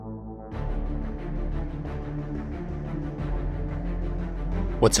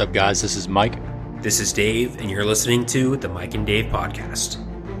What's up, guys? This is Mike. This is Dave, and you're listening to the Mike and Dave podcast.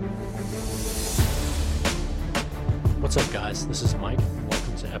 What's up, guys? This is Mike.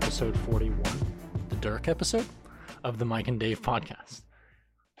 Welcome to episode 41, the Dirk episode of the Mike and Dave podcast.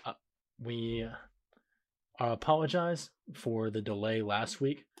 We apologize for the delay last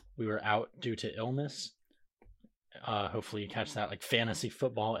week. We were out due to illness. Hopefully you catch that like fantasy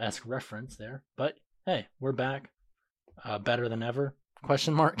football-esque reference there. But hey, we're back. Better than ever?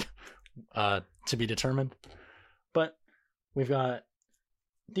 Question mark. To be determined. But we've got a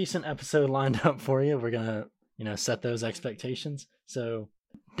decent episode lined up for you. We're going to, set those expectations. So,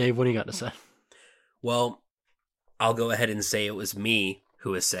 Dave, what do you got to say? Well, I'll go ahead and say it was me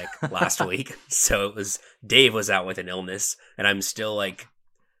who was sick last week. So Dave was out with an illness, and I'm still let's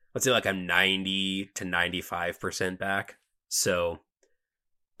say I'm 90 to 95% back. So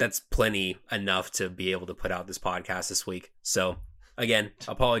that's plenty enough to be able to put out this podcast this week. So again,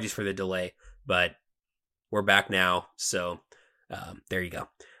 apologies for the delay, but we're back now. So there you go.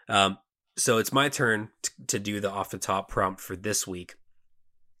 So it's my turn to do the off the top prompt for this week.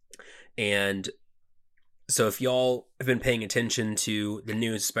 And so if y'all have been paying attention to the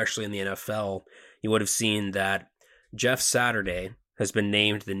news, especially in the NFL, you would have seen that Jeff Saturday has been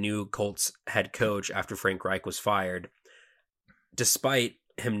named the new Colts head coach after Frank Reich was fired, despite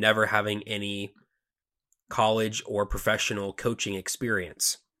him never having any college or professional coaching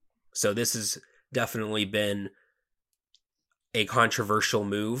experience. So this has definitely been a controversial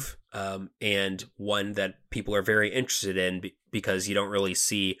move, and one that people are very interested in because you don't really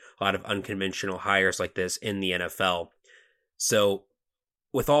see a lot of unconventional hires like this in the NFL. So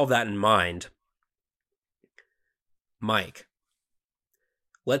with all that in mind, Mike,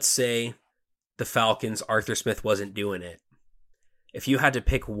 let's say the Falcons, Arthur Smith wasn't doing it. If you had to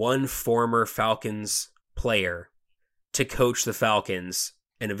pick one former Falcons player to coach the Falcons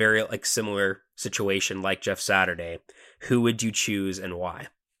in a very similar situation like Jeff Saturday, who would you choose and why?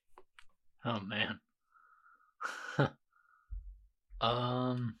 Oh man.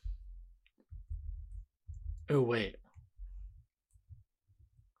 Oh wait.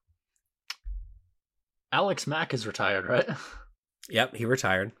 Alex Mack is retired, right? Yep, he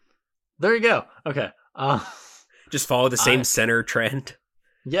retired. There you go. Okay. Just follow the same center trend.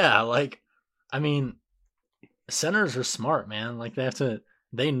 Yeah, centers are smart, man.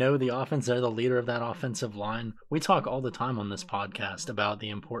 They know the offense. They're the leader of that offensive line. We talk all the time on this podcast about the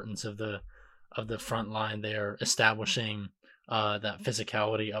importance of the front line. They're establishing that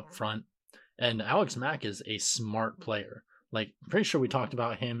physicality up front. And Alex Mack is a smart player. I'm pretty sure we talked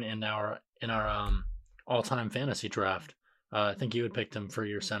about him in our all-time fantasy draft. I think you had picked him for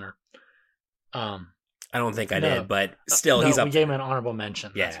your center. I don't think I did, but still, he's up. We gave him an honorable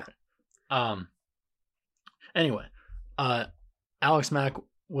mention. Yeah. That's right. Anyway, Alex Mack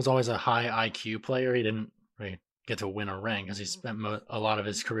was always a high IQ player. He didn't really get to win a ring because he spent a lot of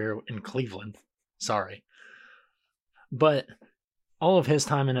his career in Cleveland. Sorry. But all of his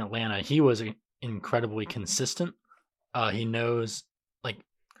time in Atlanta, he was incredibly consistent. He knows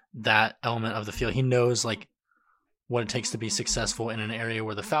that element of the field. He knows what it takes to be successful in an area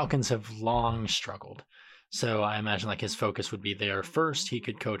where the Falcons have long struggled. So I imagine his focus would be there first. He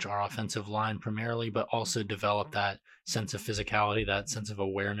could coach our offensive line primarily, but also develop that sense of physicality, that sense of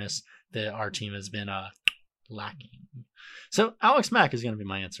awareness that our team has been lacking. So Alex Mack is going to be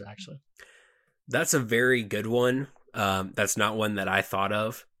my answer, actually. That's a very good one. That's not one that I thought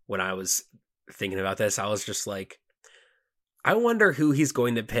of when I was thinking about this. I was just I wonder who he's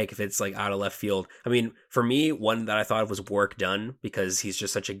going to pick if it's out of left field. I mean, for me, one that I thought of was Warrick Dunn because he's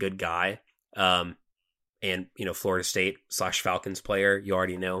just such a good guy. And, Florida State / Falcons player. You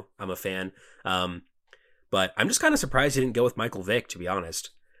already know I'm a fan. But I'm just kind of surprised he didn't go with Michael Vick, to be honest.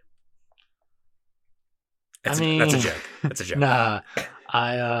 That's a joke. That's a joke. Nah,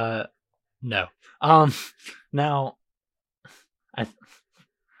 no. Now,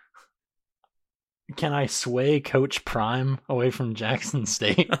 can I sway Coach Prime away from Jackson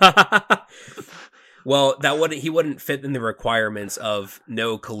State? Well, he wouldn't fit in the requirements of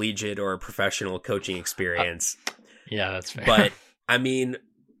no collegiate or professional coaching experience. Yeah, that's fair. But I mean,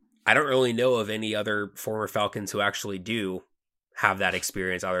 I don't really know of any other former Falcons who actually do have that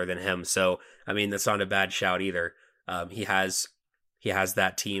experience other than him. So, I mean, that's not a bad shout either. He has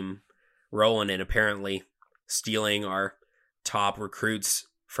that team rolling and apparently stealing our top recruits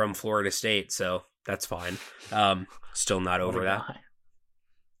from Florida State. So that's fine. Still not over that.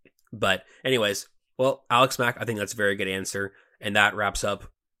 But anyways, well, Alex Mack, I think that's a very good answer. And that wraps up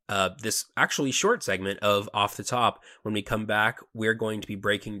this actually short segment of Off the Top. When we come back, we're going to be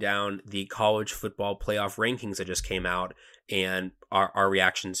breaking down the college football playoff rankings that just came out and our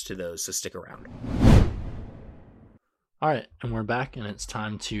reactions to those, so stick around. All right, and we're back, and it's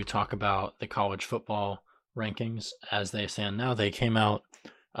time to talk about the college football rankings as they stand now. They came out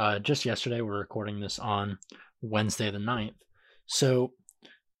just yesterday. We're recording this on Wednesday the 9th. So,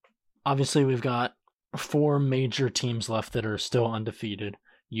 obviously, we've got 4 major teams left that are still undefeated.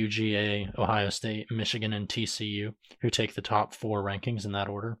 UGA, Ohio State, Michigan, and TCU, who take the top 4 rankings in that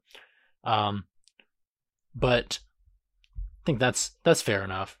order. But I think that's fair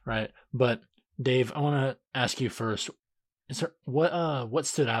enough, right? But Dave, I want to ask you first: what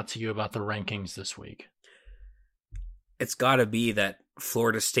stood out to you about the rankings this week? It's got to be that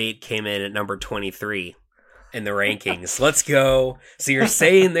Florida State came in at number 23 in the rankings. Let's go. So you're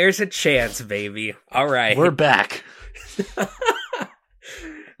saying there's a chance, baby. All right, we're back.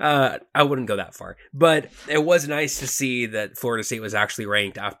 I wouldn't go that far, but it was nice to see that Florida State was actually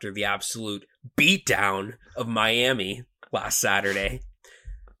ranked after the absolute beatdown of Miami last Saturday.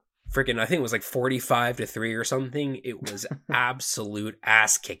 Freaking, I think it was like 45-3 or something. It was absolute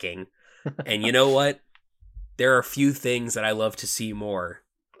ass kicking. And you know what? There are few things that I love to see more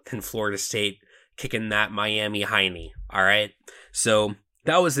than Florida State kicking that Miami hiney. All right. So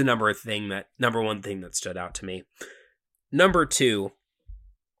that was the number one thing that stood out to me. Number 2,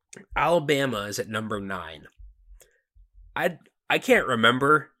 Alabama is at number 9. I can't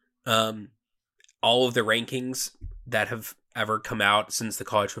remember all of the rankings that have ever come out since the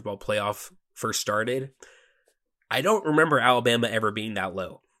college football playoff first started. I don't remember Alabama ever being that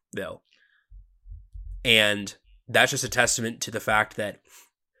low, though. And that's just a testament to the fact that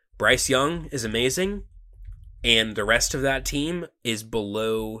Bryce Young is amazing, and the rest of that team is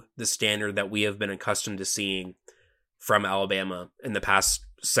below the standard that we have been accustomed to seeing from Alabama in the past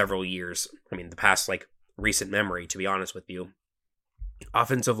several years. I mean, the past, recent memory, to be honest with you.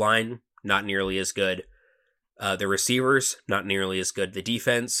 Offensive line, not nearly as good. The receivers, not nearly as good. The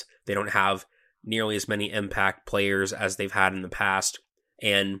defense, they don't have nearly as many impact players as they've had in the past.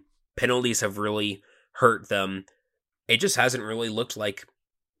 And penalties have really hurt them. It just hasn't really looked like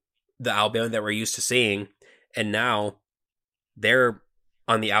the Alabama that we're used to seeing. And now they're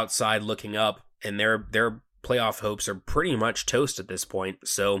on the outside looking up, and their playoff hopes are pretty much toast at this point.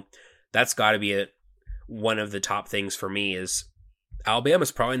 So that's got to be one of the top things for me is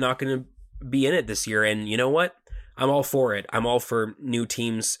Alabama's probably not going to be in it this year. And you know what? I'm all for it. I'm all for new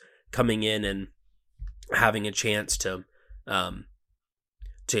teams coming in and having a chance to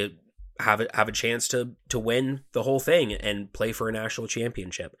have a chance to win the whole thing and play for a national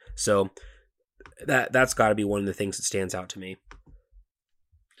championship. So that's got to be one of the things that stands out to me.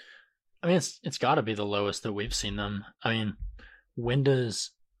 I mean, it's got to be the lowest that we've seen them. I mean, when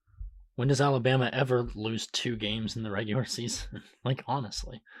does Alabama ever lose 2 games in the regular season?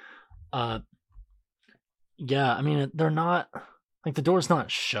 Honestly. Yeah, I mean, they're not, the door's not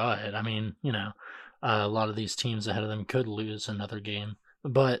shut. I mean, a lot of these teams ahead of them could lose another game,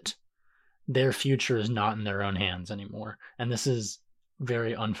 but their future is not in their own hands anymore. And this is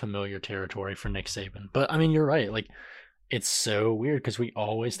very unfamiliar territory for Nick Saban. But I mean, you're right. It's so weird because we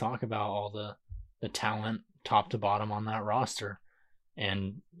always talk about all the talent top to bottom on that roster.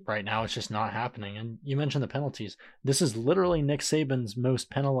 And right now it's just not happening. And you mentioned the penalties. This is literally Nick Saban's most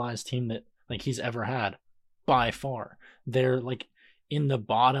penalized team that he's ever had by far. They're in the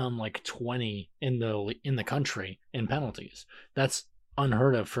bottom 20 in the country in penalties. That's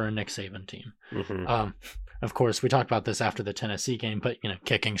unheard of for a Nick Saban team. Mm-hmm. Of course, we talked about this after the Tennessee game, but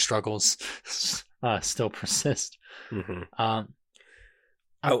kicking struggles still persist. Mm-hmm.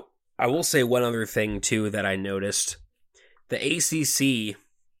 I will say one other thing too that I noticed. The ACC,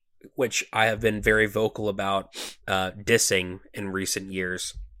 which I have been very vocal about dissing in recent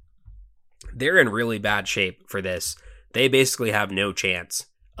years, they're in really bad shape for this. They basically have no chance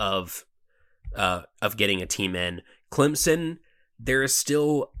of getting a team in. Clemson, there is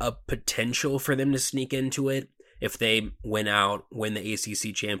still a potential for them to sneak into it if they win the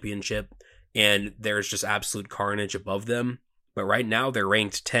ACC championship, and there's just absolute carnage above them. But right now they're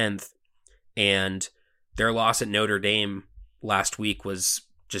ranked 10th, and their loss at Notre Dame last week was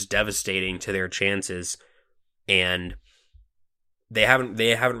just devastating to their chances, and they haven't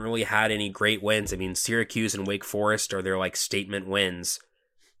really had any great wins. I mean, Syracuse and Wake Forest are their statement wins,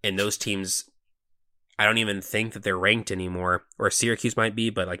 and those teams, I don't even think that they're ranked anymore. Or Syracuse might be,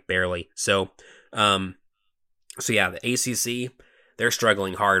 but barely. So yeah, the ACC, they're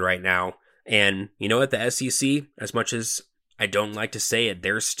struggling hard right now, and you know what, the SEC, as much as I don't like to say it,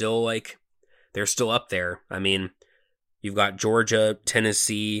 they're still up there. I mean, You've got Georgia,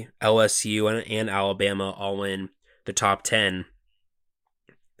 Tennessee, LSU, and Alabama all in the top 10.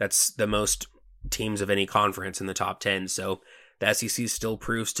 That's the most teams of any conference in the top 10. So the SEC still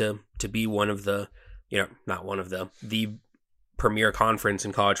proves to be one of the, not one of the premier conference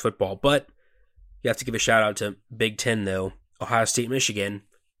in college football. But you have to give a shout out to Big Ten, though. Ohio State, Michigan.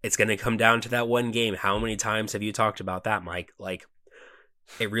 It's going to come down to that one game. How many times have you talked about that, Mike? Like,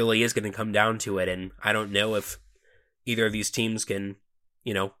 it really is going to come down to it. And I don't know if either of these teams can,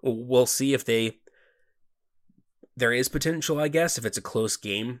 we'll see if there is potential, I guess, if it's a close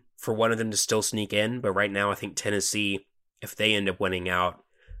game for one of them to still sneak in. But right now, I think Tennessee, if they end up winning out,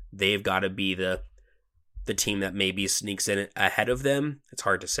 they've got to be the team that maybe sneaks in ahead of them. It's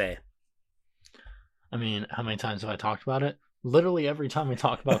hard to say. I mean, how many times have I talked about it? Literally every time we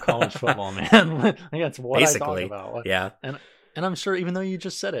talk about college football, man. Like, that's what basically, I talk about. Yeah. And I'm sure, even though you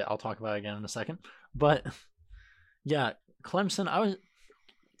just said it, I'll talk about it again in a second. But yeah, Clemson,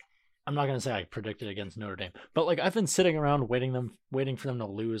 I'm not going to say I predicted against Notre Dame, but like I've been sitting around waiting for them to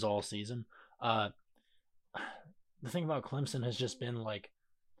lose all season. The thing about Clemson has just been like,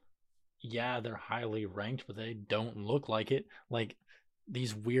 yeah, they're highly ranked, but they don't look like it. Like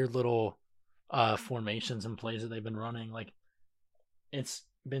these weird little formations and plays that they've been running, like it's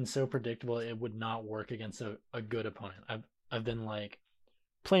been so predictable it would not work against a good opponent. I've been like,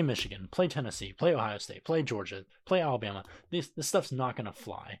 play Michigan, play Tennessee, play Ohio State, play Georgia, play Alabama. This stuff's not gonna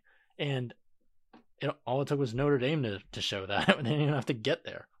fly. And all it took was Notre Dame to show that. They didn't even have to get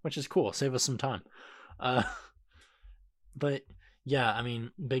there, which is cool. Save us some time. But yeah, I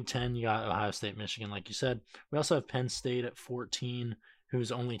mean, Big Ten, you got Ohio State, Michigan, like you said. We also have Penn State at 14,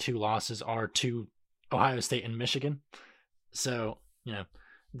 whose only 2 losses are to Ohio State and Michigan. So,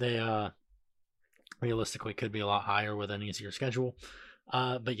 they realistically could be a lot higher with an easier schedule.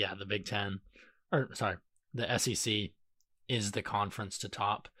 But yeah, the Big Ten, the SEC is the conference to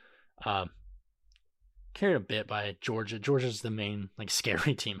top. Carried a bit by Georgia. Georgia's the main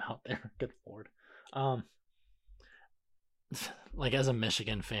scary team out there. Good Lord. Like as a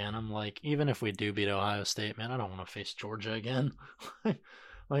Michigan fan, I'm like, even if we do beat Ohio State, man, I don't want to face Georgia again.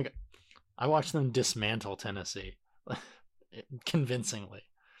 Like I watched them dismantle Tennessee convincingly.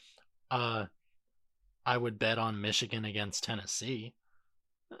 I would bet on Michigan against Tennessee.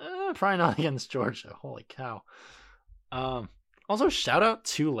 Probably not against Georgia. Holy cow. Also, shout out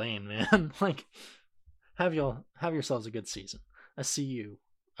Tulane, man. Like, have yourselves a good season. I see you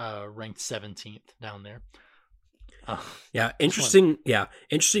ranked 17th down there. Yeah, interesting. Yeah,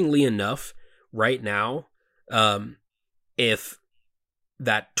 interestingly enough, right now, if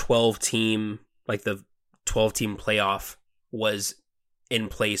that 12-team, the 12-team playoff was in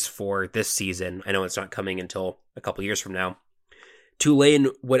place for this season, I know it's not coming until a couple years from now, Tulane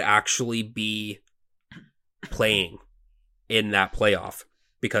would actually be playing in that playoff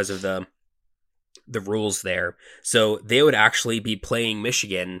because of the rules there. So they would actually be playing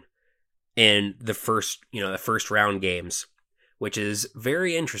Michigan in the first round games, which is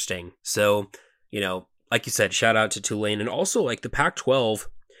very interesting. So, like you said, shout out to Tulane. And also the Pac-12,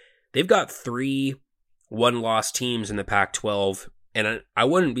 they've got 3 one-loss teams in the Pac-12, and I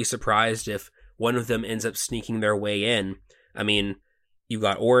wouldn't be surprised if one of them ends up sneaking their way in. I mean, you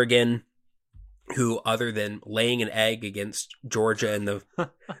got Oregon, who, other than laying an egg against Georgia in the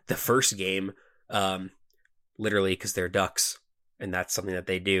first game, literally because they're ducks, and that's something that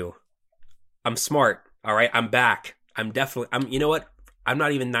they do. I'm smart, all right? I'm back. You know what? I'm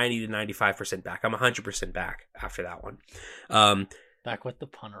not even 90 to 95% back. I'm 100% back after that one. Back with the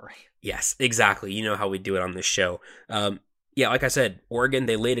punnery. Yes, exactly. You know how we do it on this show. Yeah, like I said, Oregon,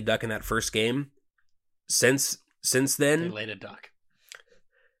 they laid a duck in that first game. Since then... They laid a duck.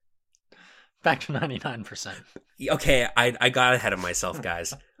 Back to 99%. Okay, I got ahead of myself,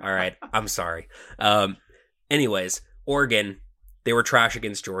 guys. All right, I'm sorry. Anyways, Oregon, they were trash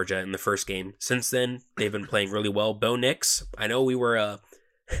against Georgia in the first game. Since then, they've been playing really well. Bo Nix, I know we were...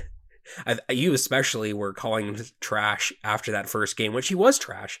 you especially were calling him trash after that first game, which he was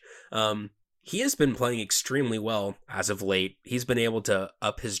trash. He has been playing extremely well as of late. He's been able to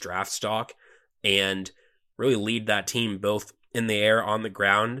up his draft stock and really lead that team both in the air, on the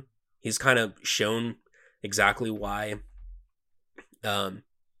ground. He's kind of shown exactly why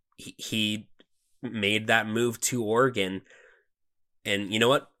he made that move to Oregon. And you know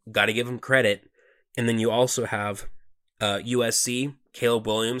what? Got to give him credit. And then you also have USC. Caleb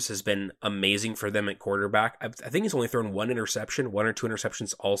Williams has been amazing for them at quarterback. I think he's only thrown 1 or 2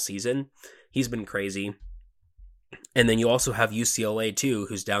 interceptions all season. He's been crazy. And then you also have UCLA too,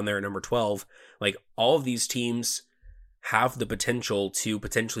 who's down there at number 12. All of these teams have the potential to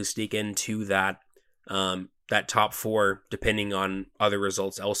potentially sneak into that that top 4 depending on other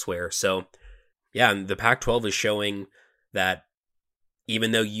results elsewhere. So yeah, the Pac-12 is showing that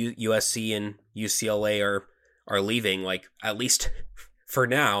even though USC and UCLA are leaving, like at least for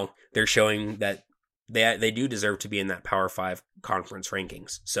now, they're showing that they do deserve to be in that Power 5 conference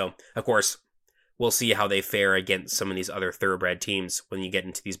rankings. So of course, we'll see how they fare against some of these other thoroughbred teams when you get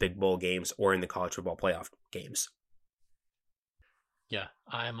into these big bowl games or in the college football playoff games. Yeah,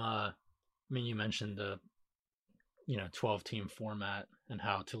 I mean, you mentioned the 12-team format and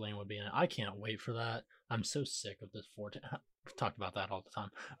how Tulane would be in it. I can't wait for that. I'm so sick of this 14. We talk about that all the time,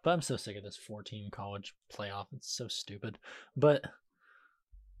 but I'm so sick of this 14 college playoff. It's so stupid. But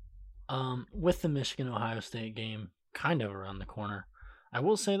with the Michigan Ohio State game kind of around the corner, I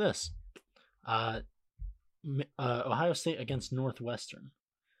will say this: Ohio State against Northwestern.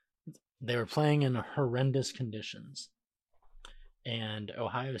 They were playing in horrendous conditions, and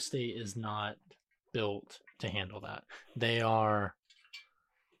Ohio State is not built to handle that. They are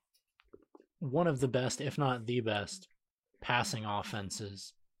one of the best, if not the best, passing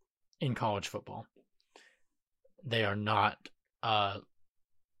offenses in college football. They are not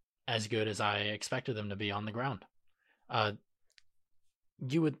as good as I expected them to be on the ground. I'm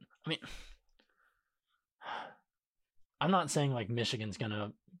not saying like Michigan's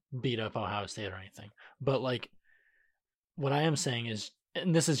gonna beat up Ohio State or anything, but like what I am saying is,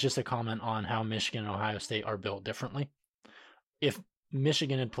 and this is just a comment on how Michigan and Ohio State are built differently. If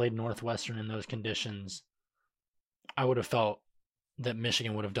Michigan had played Northwestern in those conditions, I would have felt that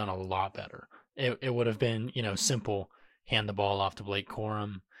Michigan would have done a lot better. It would have been, simple, hand the ball off to Blake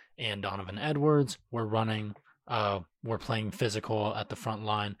Corum and Donovan Edwards. We're running, we're playing physical at the front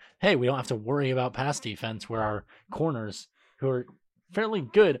line. Hey, we don't have to worry about pass defense where our corners, who are fairly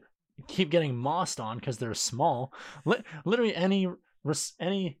good, keep getting mossed on because they're small. Literally any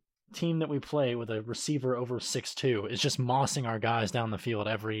team that we play with a receiver over 6'2" is just mossing our guys down the field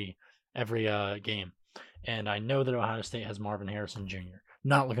every game. And I know that Ohio State has Marvin Harrison Jr.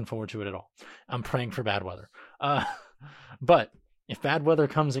 Not looking forward to it at all. I'm praying for bad weather. But if bad weather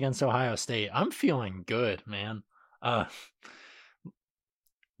comes against Ohio State, I'm feeling good, man.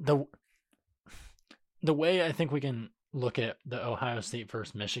 The way I think we can look at the Ohio State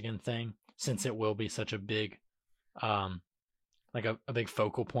versus Michigan thing, since it will be such a big like a big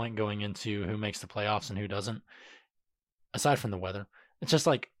focal point going into who makes the playoffs and who doesn't, aside from the weather, it's just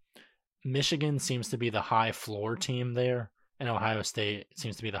like Michigan seems to be the high floor team there, and Ohio State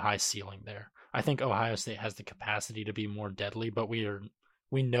seems to be the high ceiling there. I think Ohio State has the capacity to be more deadly, but we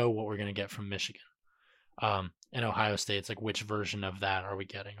know what we're going to get from Michigan. And Ohio State's like, which version of that are we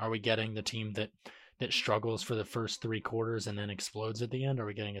getting? Are we getting the team that struggles for the first 3 quarters and then explodes at the end? Are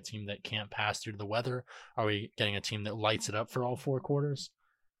we getting a team that can't pass due to the weather? Are we getting a team that lights it up for all 4 quarters?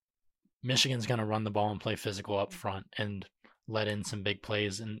 Michigan's going to run the ball and play physical up front and let in some big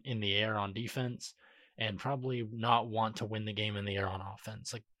plays in the air on defense, and probably not want to win the game in the air on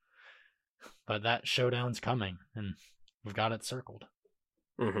offense. But that showdown's coming, and we've got it circled.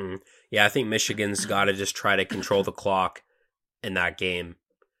 Mm-hmm. Yeah, I think Michigan's got to just try to control the clock in that game,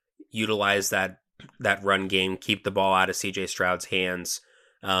 utilize that run game, keep the ball out of CJ Stroud's hands.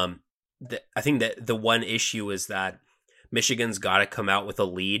 I think that the one issue is that Michigan's got to come out with a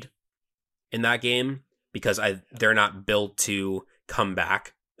lead in that game, because they're not built to come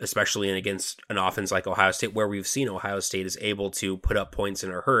back, especially against an offense like Ohio State, where we've seen Ohio State is able to put up points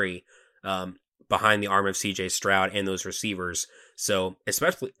in a hurry behind the arm of CJ Stroud and those receivers. So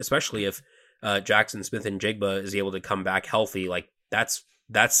especially if Jackson Smith and Jigba is able to come back healthy, like that's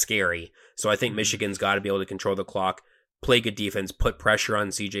scary. So I think Michigan's got to be able to control the clock, play good defense, put pressure on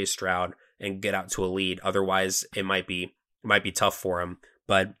CJ Stroud, and get out to a lead. Otherwise, it might be tough for him.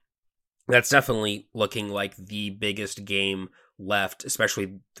 But that's definitely looking like the biggest game left,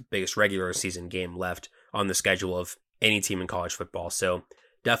 especially the biggest regular season game left on the schedule of any team in college football. So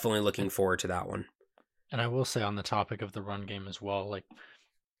definitely looking forward to that one. And I will say, on the topic of the run game as well, like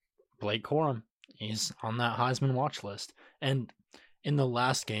Blake Corum, he's on that Heisman watch list. And in the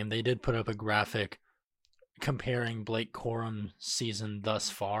last game, they did put up a graphic comparing Blake Corum's season thus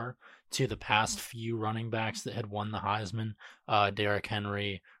far to the past few running backs that had won the Heisman, Derrick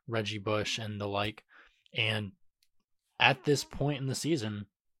Henry, Reggie Bush, and the like. And at this point in the season,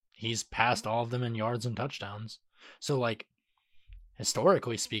 he's passed all of them in yards and touchdowns. So, like,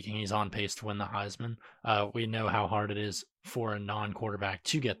 historically speaking, he's on pace to win the Heisman. We know how hard it is for a non-quarterback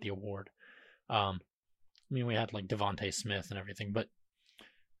to get the award. I mean, we had like Devontae Smith and everything, but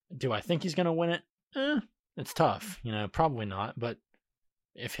do I think he's going to win it? It's tough, probably not. But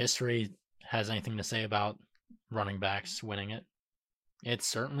if history has anything to say about running backs winning it, it's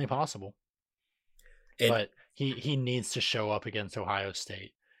certainly possible. And but he needs to show up against Ohio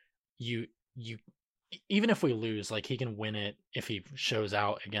State. You even if we lose, like he can win it if he shows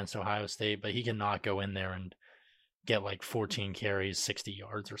out against Ohio State, but he cannot go in there and get like 14 carries, 60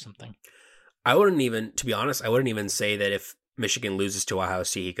 yards or something. I wouldn't even, to be honest, I wouldn't even say that if Michigan loses to Ohio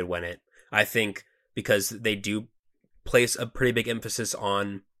State, he could win it. I think because they do place a pretty big emphasis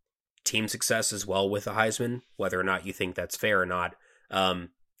on team success as well with the Heisman, whether or not you think that's fair or not.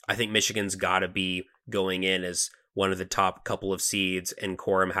 I think Michigan's got to be going in as one of the top couple of seeds, and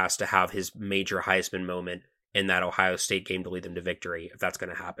Corum has to have his major Heisman moment in that Ohio State game to lead them to victory, if that's going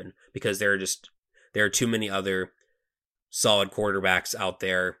to happen. Because there are too many other solid quarterbacks out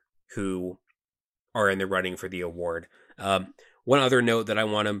there who are in the running for the award. One other note that I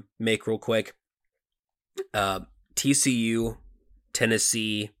want to make real quick, TCU,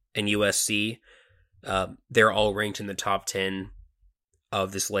 Tennessee, and USC, they're all ranked in the top 10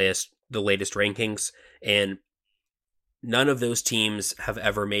 of the latest rankings, and none of those teams have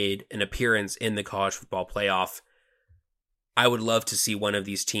ever made an appearance in the college football playoff. I would love to see one of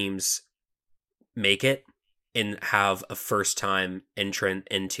these teams make it and have a first-time entrant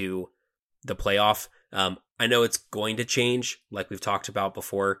into the playoff. I know it's going to change, like we've talked about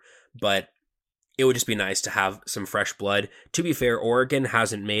before, but it would just be nice to have some fresh blood. To be fair, Oregon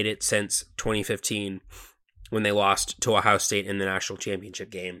hasn't made it since 2015 when they lost to Ohio State in the national championship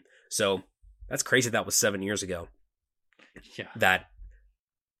game. So that's crazy. That was 7 years ago. Yeah. That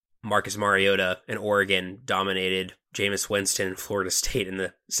Marcus Mariota and Oregon dominated Jameis Winston and Florida State in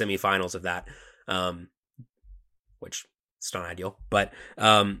the semifinals of that, which it's not ideal. But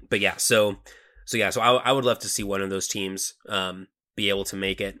yeah, so I would love to see one of those teams be able to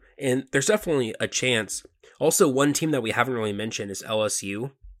make it. And there's definitely a chance. Also, one team that we haven't really mentioned is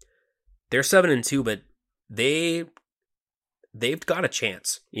LSU. They're 7-2, but they've got a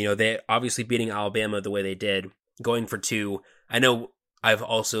chance. You know, they obviously beating Alabama the way they did, going for 2. I know I've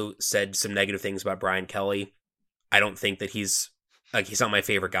also said some negative things about Brian Kelly. I don't think that he's not my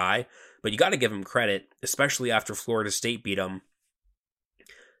favorite guy, but you got to give him credit, especially after Florida State beat him,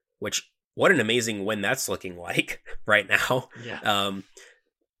 which, what an amazing win that's looking like right now. Yeah.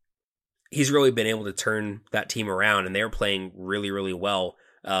 He's really been able to turn that team around, and they're playing really, really well.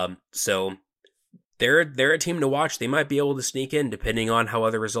 So they're a team to watch. They might be able to sneak in depending on how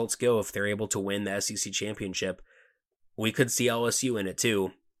other results go. If they're able to win the SEC championship, we could see LSU in it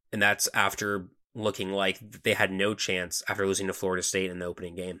too. And that's after looking like they had no chance after losing to Florida State in the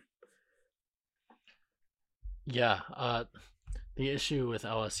opening game. Yeah. The issue with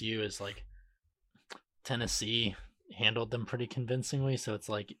LSU is like Tennessee handled them pretty convincingly. So it's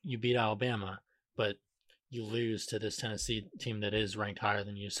like you beat Alabama, but you lose to this Tennessee team that is ranked higher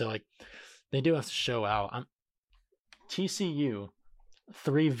than you. So like they do have to show out. TCU,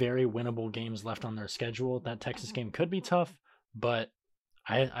 3 very winnable games left on their schedule. That Texas game could be tough, but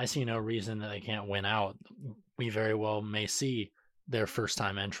I see no reason that they can't win out. We very well may see their first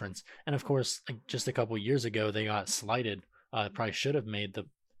time entrance. And of course, just a couple years ago, they got slighted. Probably should have made the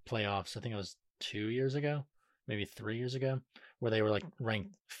playoffs. I think it was 2 years ago, maybe 3 years ago, where they were like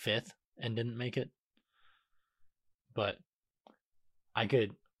ranked 5th and didn't make it. But I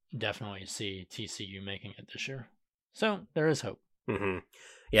could definitely see TCU making it this year. So there is hope. Mm-hmm.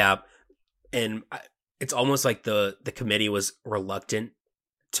 Yeah. And it's almost like the committee was reluctant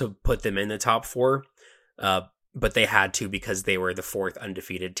to put them in the top 4, but they had to because they were the 4th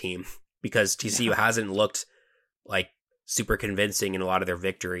undefeated team, because TCU hasn't looked like super convincing in a lot of their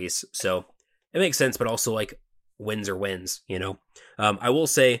victories. So it makes sense, but also like wins are wins, you know? I will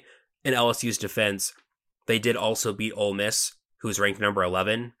say in LSU's defense, they did also beat Ole Miss, who's ranked number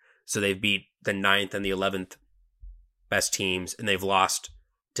 11. So they've beat the 9th and the 11th best teams, and they've lost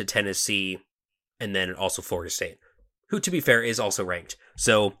to Tennessee and then also Florida State, who, to be fair, is also ranked.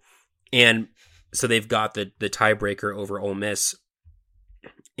 So they've got the tiebreaker over Ole Miss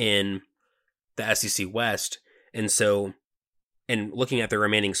in the SEC West. And so, and looking at the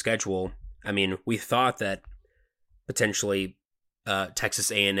remaining schedule, I mean, we thought that potentially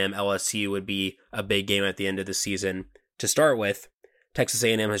Texas A&M LSU would be a big game at the end of the season. To start with, Texas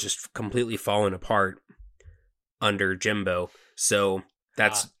A&M has just completely fallen apart under Jimbo. So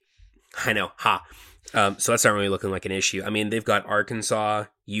that's, I know, so that's not really looking like an issue. I mean, they've got Arkansas,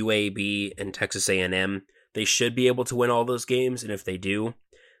 UAB, and Texas A&M. They should be able to win all those games, and if they do,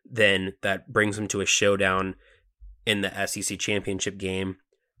 then that brings them to a showdown in the SEC championship game,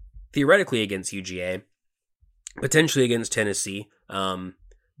 theoretically against UGA, potentially against Tennessee.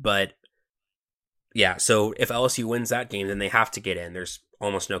 But yeah, so if LSU wins that game, then they have to get in. There's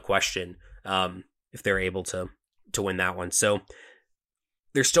almost no question if they're able to win that one. So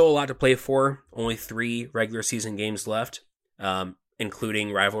there's still a lot to play for. Only 3 regular season games left,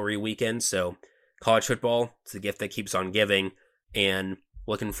 including rivalry weekend. So college football, it's the gift that keeps on giving, and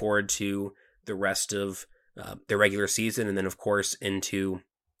looking forward to the rest of the regular season, and then of course into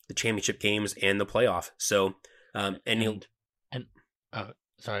the championship games and the playoff. So, and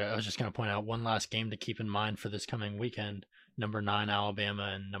sorry, I was just going to point out one last game to keep in mind for this coming weekend. Number 9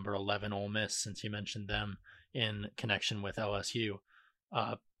 Alabama and number 11 Ole Miss, since you mentioned them in connection with LSU.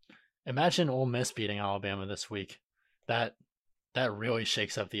 Imagine Ole Miss beating Alabama this week. That really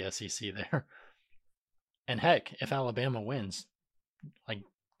shakes up the SEC there. And heck, if Alabama wins, like,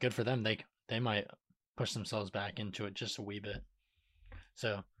 good for them. They might push themselves back into it just a wee bit. So,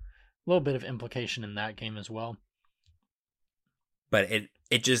 a little bit of implication in that game as well. But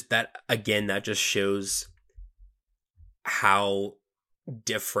it just, that just shows how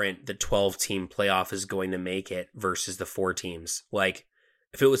different the 12-team playoff is going to make it versus the 4 teams. Like,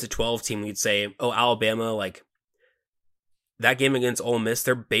 if it was a 12-team, we'd say, oh, Alabama, like, that game against Ole Miss,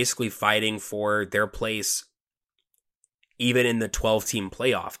 they're basically fighting for their place even in the 12-team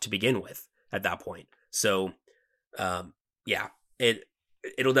playoff to begin with at that point. So, yeah,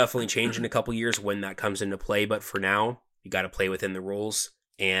 it'll definitely change in a couple years when that comes into play. But for now, you got to play within the rules,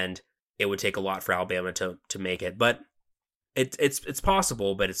 and it would take a lot for Alabama to make it. But it's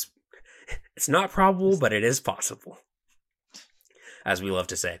possible, but it's not probable, but it is possible, as we love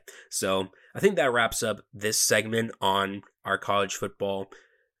to say. So I think that wraps up this segment on our college football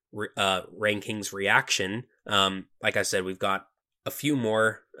rankings reaction. Like I said, we've got a few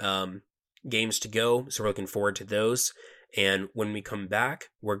more games to go, so we're looking forward to those. And when we come back,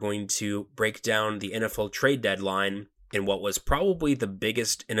 we're going to break down the NFL trade deadline in what was probably the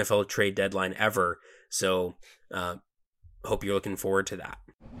biggest NFL trade deadline ever. So hope you're looking forward to that.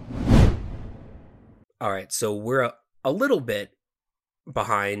 All right, so we're a little bit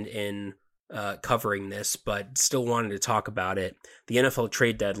behind in covering this, but still wanted to talk about it. The NFL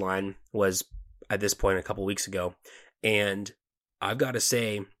trade deadline was at this point a couple weeks ago, and I've got to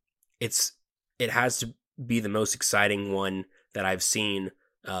say it has to be the most exciting one that I've seen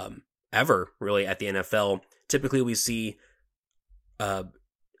ever, really, at the NFL. Typically, we see a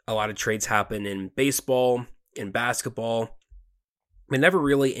lot of trades happen in baseball, in basketball, but never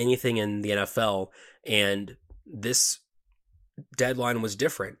really anything in the NFL. And this deadline was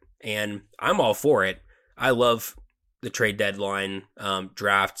different, and I'm all for it. I love the trade deadline,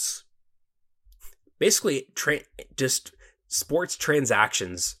 drafts, basically just sports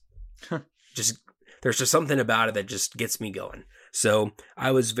transactions. There's just something about it that just gets me going. So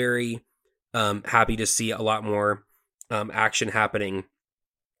I was very happy to see a lot more action happening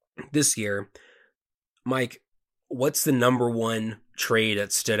this year. Mike, what's the number one trade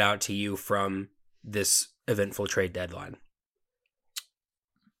that stood out to you from this eventful trade deadline?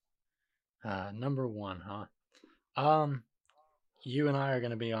 Number one, huh? You and I are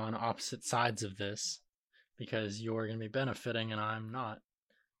going to be on opposite sides of this because you're going to be benefiting and I'm not.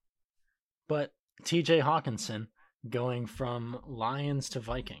 But TJ Hawkinson going from Lions to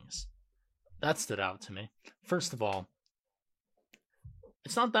Vikings, that stood out to me. First of all,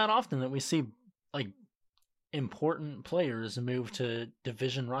 it's not that often that we see like important players move to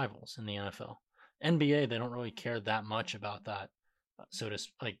division rivals in the NFL. NBA, they don't really care that much about that, so to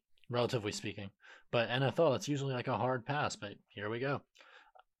like, relatively speaking. But NFL, it's usually like a hard pass, but here we go.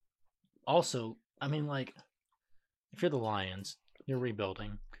 Also, I mean, like, if you're the Lions, you're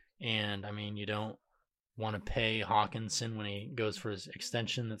rebuilding, and I mean, you don't want to pay Hawkinson when he goes for his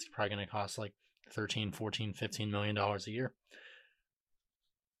extension. That's probably going to cost like 13, 14, 15 million dollars a year.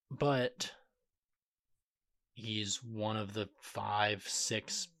 But he's one of the 5,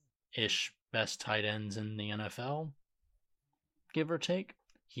 6-ish best tight ends in the NFL, give or take.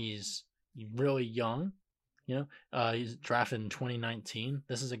 He's really young, he's drafted in 2019.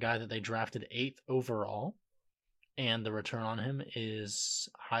 This is a guy that they drafted 8th overall, and the return on him is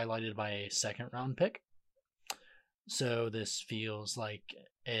highlighted by a 2nd round pick. So this feels like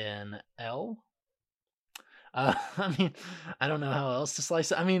an L. I mean, I don't know how else to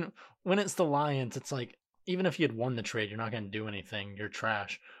slice it. I mean, when it's the Lions, it's like, even if you had won the trade, you're not going to do anything. You're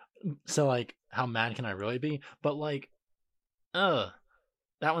trash. So, like, how mad can I really be? But, like,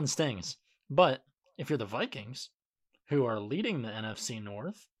 that one stings. But if you're the Vikings, who are leading the NFC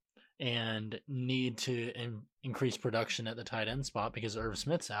North and need to increase production at the tight end spot because Irv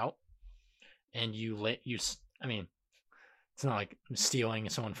Smith's out, and I mean, it's not like stealing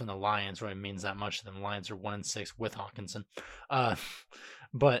someone from the Lions really means that much to them. The Lions are 1-6 with Hawkinson.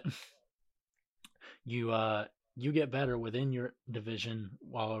 But you get better within your division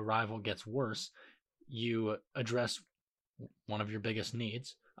while a rival gets worse. You address one of your biggest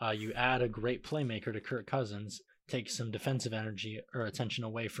needs. You add a great playmaker to Kirk Cousins, take some defensive energy or attention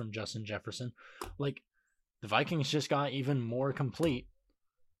away from Justin Jefferson. Like, the Vikings just got even more complete,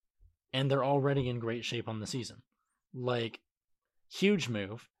 and they're already in great shape on the season. Like, huge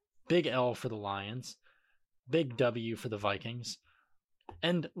move, big L for the Lions, big W for the Vikings.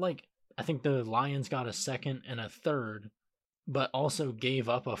 And, like, I think the Lions got a second and a third, but also gave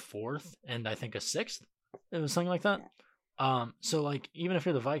up a fourth and I think a sixth. It was something like that. So like even if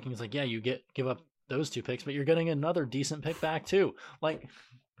you're the Vikings, like yeah, you give up those two picks, but you're getting another decent pick back too. Like,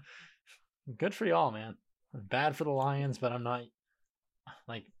 good for y'all, man. Bad for the Lions, but I'm not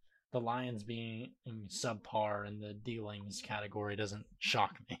like the Lions being in subpar in the dealings category doesn't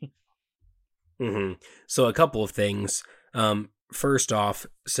shock me. Mm-hmm. So a couple of things. First off,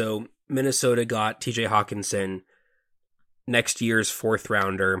 so Minnesota got TJ Hawkinson, next year's fourth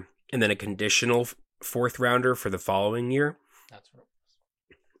rounder, and then a conditional fourth rounder for the following year. That's what it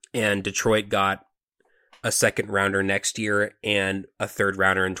was. And Detroit got a second rounder next year and a third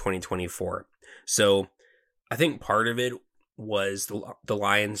rounder in 2024. So I think part of it was the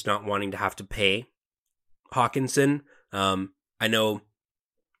Lions not wanting to have to pay Hawkinson. I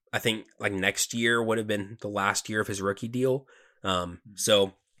think like next year would have been the last year of his rookie deal.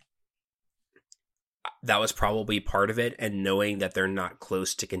 So that was probably part of it. And knowing that they're not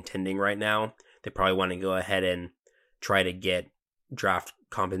close to contending right now, they probably want to go ahead and try to get draft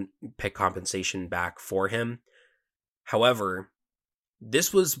pick compensation back for him. However,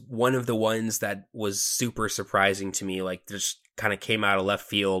 this was one of the ones that was super surprising to me. Like, just kind of came out of left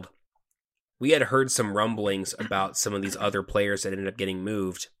field. We had heard some rumblings about some of these other players that ended up getting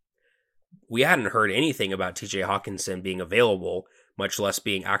moved. We hadn't heard anything about TJ Hawkinson being available, much less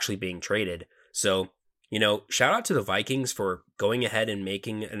actually being traded. So, shout out to the Vikings for going ahead and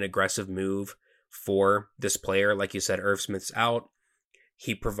making an aggressive move for this player. Like you said, Irv Smith's out.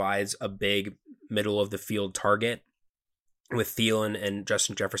 He provides a big middle of the field target with Thielen and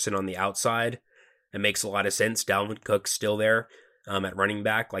Justin Jefferson on the outside. It makes a lot of sense. Dalvin Cook's still there at running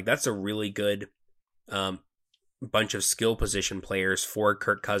back. Like, that's a really good bunch of skill position players for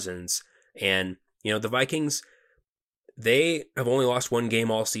Kirk Cousins. And, the Vikings, they have only lost one game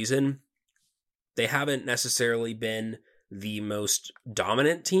all season. They haven't necessarily been the most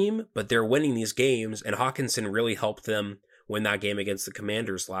dominant team, but they're winning these games, and Hawkinson really helped them win that game against the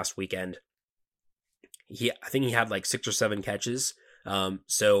Commanders last weekend. I think he had like 6 or 7 catches.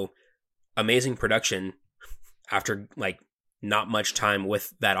 So amazing production after like not much time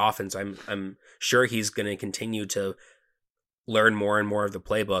with that offense. I'm sure he's going to continue to learn more and more of the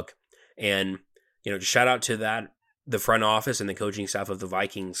playbook. And, just shout out to the front office and the coaching staff of the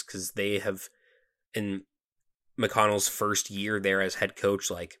Vikings, because they have, in McConnell's first year there as head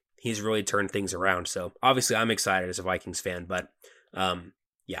coach, like, he's really turned things around. So obviously I'm excited as a Vikings fan, but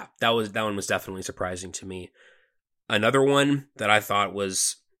yeah, that one was definitely surprising to me. Another one that I thought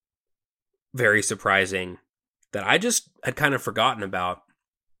was very surprising that I just had kind of forgotten about,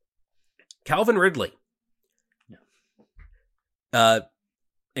 Calvin Ridley. Yeah.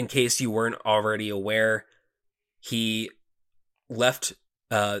 In case you weren't already aware, he left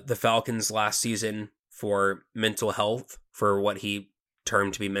the Falcons last season for mental health, for what he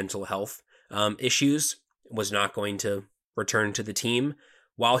termed to be mental health issues, was not going to return to the team.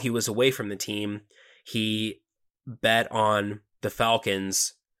 While he was away from the team, he bet on the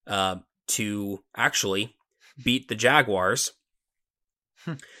Falcons to actually beat the Jaguars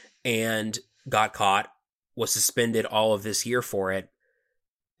and got caught, was suspended all of this year for it.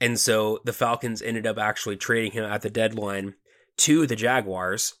 And so the Falcons ended up actually trading him at the deadline to the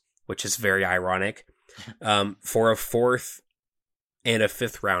Jaguars, which is very ironic, for a 4th and a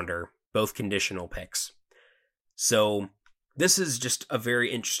 5th rounder, both conditional picks. So this is just a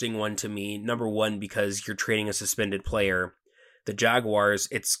very interesting one to me. Number one, because you're trading a suspended player. The Jaguars,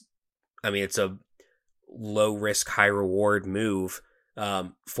 it's a low risk, high reward move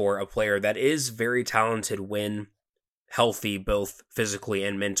for a player that is very talented when healthy, both physically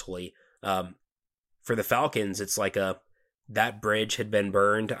and mentally. For the Falcons, it's like that bridge had been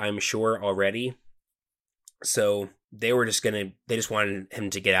burned, I'm sure, already. So they just wanted him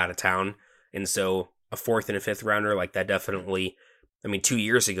to get out of town. And so a 4th and a 5th rounder, like, that definitely, 2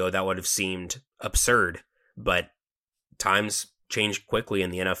 years ago, that would have seemed absurd, but times changed quickly in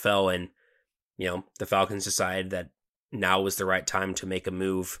the NFL. And, the Falcons decided that now was the right time to make a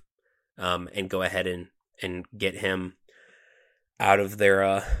move, and go ahead and get him out of their,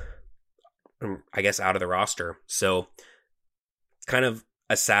 out of the roster. So kind of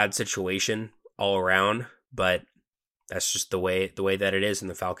a sad situation all around, but that's just the way that it is, and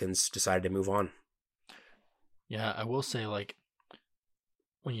the Falcons decided to move on. Yeah, I will say, like,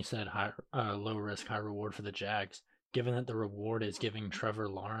 when you said low risk, high reward for the Jags, given that the reward is giving Trevor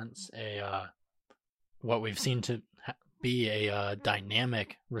Lawrence a what we've seen to be a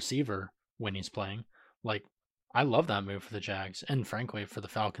dynamic receiver when he's playing, like, I love that move for the Jags, and frankly for the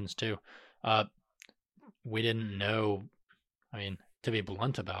Falcons too. Uh, we didn't know. I mean, to be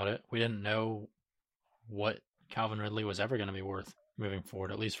blunt about it, we didn't know what Calvin Ridley was ever going to be worth moving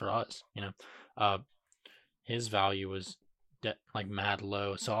forward, at least for us. Uh, his value was like mad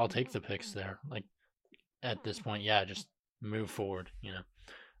low, so I'll take the picks there. Like at this point, yeah, just move forward.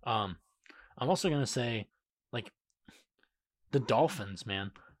 I'm also gonna say, like, the Dolphins,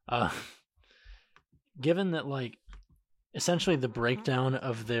 man. Uh, given that, like, essentially the breakdown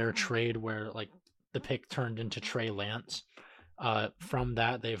of their trade, where like the pick turned into Trey Lance. From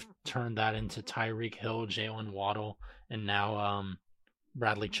that, they've turned that into Tyreek Hill, Jalen Waddle, and now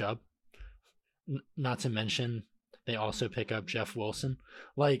Bradley Chubb. Not to mention, they also pick up Jeff Wilson.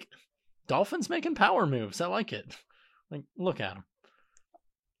 Like, Dolphins making power moves. I like it. Like, look at them.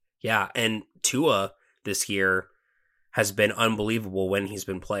 Yeah, and Tua this year has been unbelievable when he's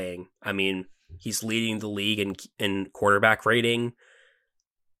been playing. I mean, he's leading the league in quarterback rating.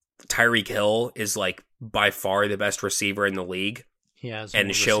 Tyreek Hill is like by far the best receiver in the league. He has and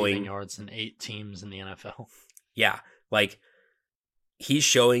more showing receiving yards than 8 teams in the NFL. Yeah, like he's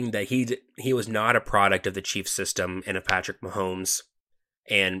showing that he was not a product of the Chiefs system and of Patrick Mahomes,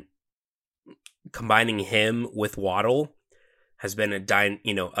 and combining him with Waddle has been a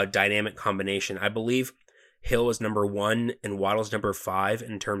dynamic combination. I believe Hill is number 1 and Waddle's number 5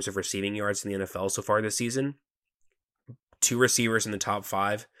 in terms of receiving yards in the NFL so far this season. 2 receivers in the top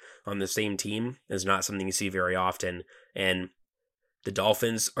 5 on the same team is not something you see very often. And the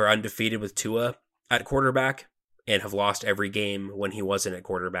Dolphins are undefeated with Tua at quarterback and have lost every game when he wasn't at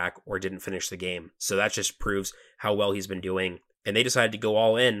quarterback or didn't finish the game. So that just proves how well he's been doing. And they decided to go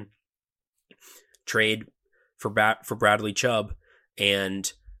all in, trade for Bradley Chubb,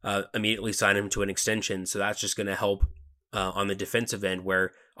 and immediately sign him to an extension. So that's just going to help on the defensive end,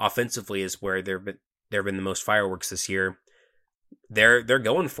 where offensively is where there have been the most fireworks this year. They're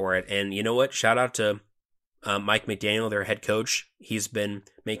going for it. And you know what? Shout out to Mike McDaniel, their head coach. He's been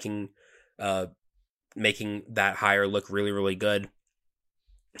making that hire look really, really good.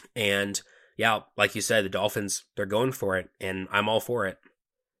 And yeah, like you said, the Dolphins, they're going for it, and I'm all for it.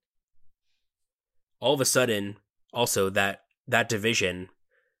 All of a sudden, also that division,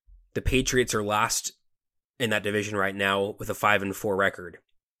 the Patriots are last in that division right now with a 5-4 record.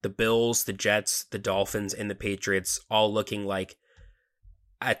 The Bills, the Jets, the Dolphins, and the Patriots all looking like,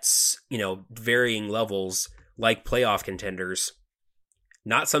 at varying levels, like playoff contenders.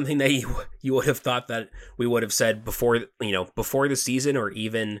 Not something that you would have thought that we would have said before the season, or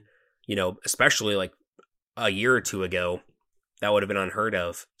even, especially like a year or two ago. That would have been unheard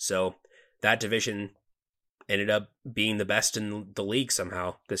of. So that division ended up being the best in the league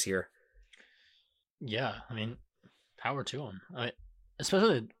somehow this year. Yeah, I mean, power to them.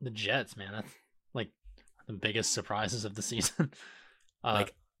 Especially the Jets, man. That's like the biggest surprises of the season.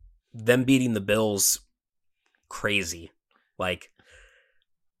 Like them beating the Bills, crazy. Like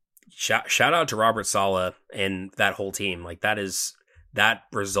shout out to Robert Saleh and that whole team. Like that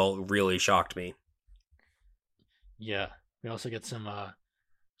result really shocked me. Yeah, we also get some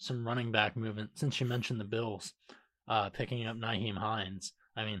running back movement. Since you mentioned the Bills, picking up Nyheim Hines.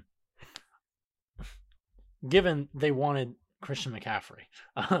 I mean, given they wanted Christian McCaffrey,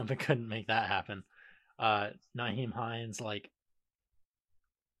 but couldn't make that happen. Nyheim Hines, like,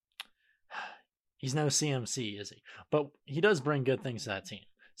 he's no CMC, is he? But he does bring good things to that team.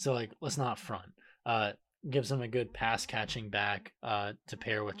 So, like, let's not front. Gives him a good pass catching back to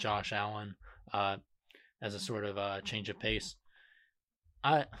pair with Josh Allen as a sort of change of pace.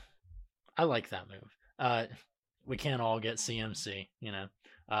 I like that move. We can't all get CMC,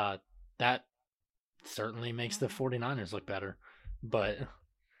 that certainly makes the 49ers look better. But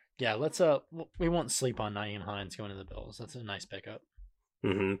yeah, we won't sleep on Nyheim Hines going to the Bills. That's a nice pickup.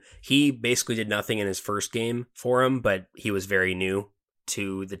 Mm-hmm. He basically did nothing in his first game for him, but he was very new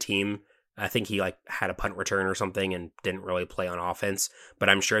to the team. I think he had a punt return or something and didn't really play on offense, but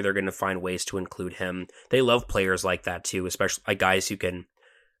I'm sure they're going to find ways to include him. They love players like that too, especially like guys who can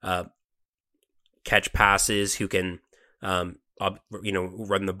catch passes, who can run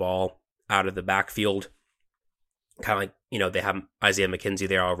the ball out of the backfield. Kind of like, they have Isaiah McKenzie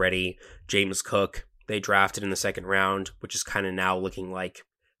there already. James Cook, they drafted in the second round, which is kind of now looking like,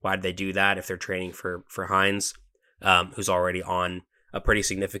 why did they do that if they're training for Hines, who's already on a pretty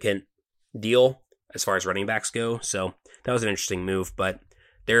significant deal as far as running backs go. So that was an interesting move, but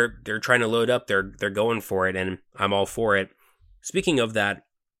they're trying to load up. They're going for it, and I'm all for it. Speaking of that,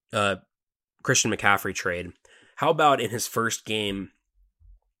 Christian McCaffrey trade, how about in his first game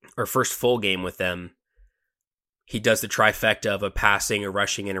or first full game with them, he does the trifecta of a passing, a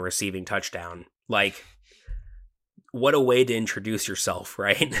rushing, and a receiving touchdown. Like, what a way to introduce yourself,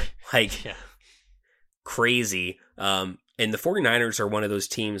 right? Like, Yeah. crazy. And the 49ers are one of those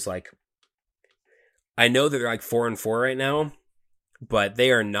teams, like, I know that they're like 4-4 right now, but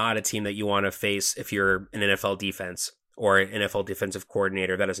they are not a team that you want to face if you're an NFL defense or an NFL defensive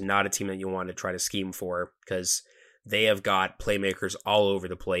coordinator. That is not a team that you want to try to scheme for, because they have got playmakers all over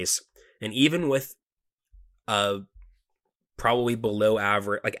the place. And even with probably below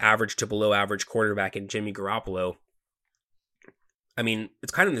average, like average to below average quarterback in Jimmy Garoppolo, I mean,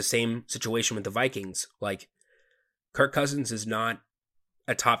 it's kind of the same situation with the Vikings. Like, Kirk Cousins is not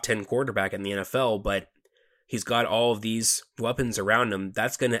a top 10 quarterback in the NFL, but he's got all of these weapons around him.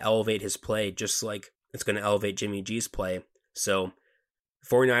 That's going to elevate his play, just like it's going to elevate Jimmy G's play. So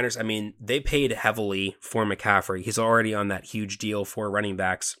 49ers, I mean, they paid heavily for McCaffrey. He's already on that huge deal for running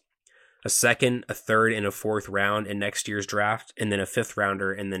backs. A second, a third, and a fourth round in next year's draft, and then a fifth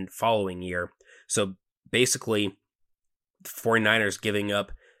rounder in the following year. So basically, the 49ers giving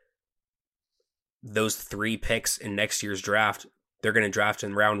up those 3 picks in next year's draft. They're going to draft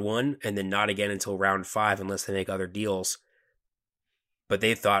in round 1 and then not again until round 5 unless they make other deals. But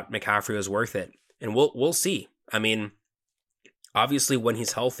they thought McCaffrey was worth it. And we'll see. I mean, obviously when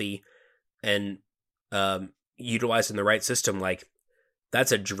he's healthy and utilized in the right system, like,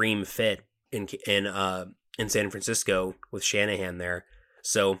 that's a dream fit in San Francisco with Shanahan there.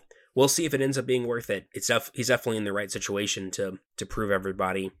 So we'll see if it ends up being worth it. He's definitely in the right situation to prove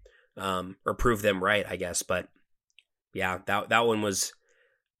everybody, or prove them right, I guess. But yeah, that one was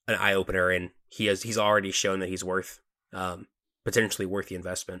an eye opener, and he's already shown that he's potentially worth the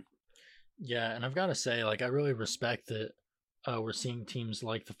investment. Yeah, and I've got to say, like, I really respect that we're seeing teams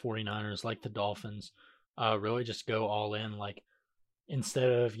like the 49ers, like the Dolphins, really just go all in. Like, instead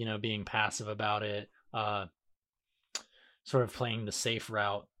of, being passive about it, sort of playing the safe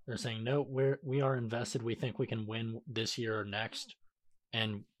route, they're saying, no, we are invested. We think we can win this year or next.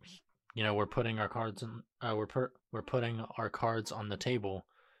 And, we're putting our cards in, we're putting our cards on the table,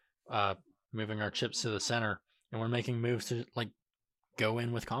 moving our chips to the center, and we're making moves to, like, go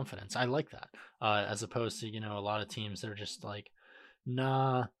in with confidence. I like that. As opposed to, a lot of teams, they're just like,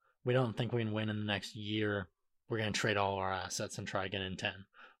 nah, we don't think we can win in the next year. We're going to trade all our assets and try again in 10.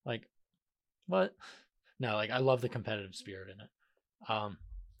 Like, what? No, like, I love the competitive spirit in it.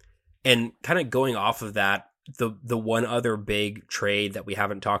 And kind of going off of that, the one other big trade that we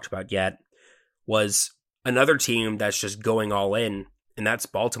haven't talked about yet was another team that's just going all in, and that's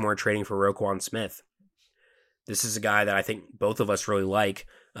Baltimore trading for Roquan Smith. This is a guy that I think both of us really like.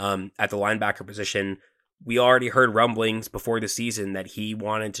 At the linebacker position, we already heard rumblings before the season that he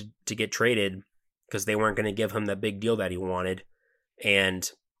wanted to get traded because they weren't going to give him the big deal that he wanted,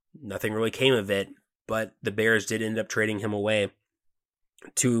 and nothing really came of it. But the Bears did end up trading him away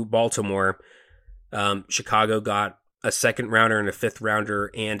to Baltimore. Chicago got a second rounder and a fifth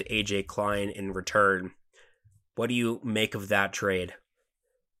rounder and AJ Klein in return. What do you make of that trade?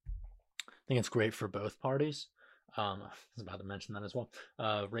 I think it's great for both parties. I was about to mention that as well.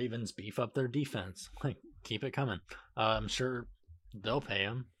 Ravens beef up their defense. Like, keep it coming. I'm sure they'll pay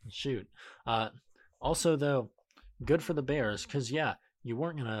him. Shoot. Also, though, good for the Bears, because, yeah, you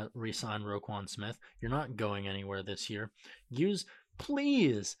weren't going to re-sign Roquan Smith. You're not going anywhere this year.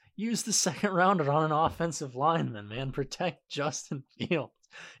 Please use the second rounder on an offensive lineman, man. Protect Justin Fields.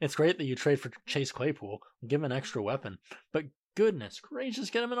 It's great that you trade for Chase Claypool. Give him an extra weapon. But goodness gracious,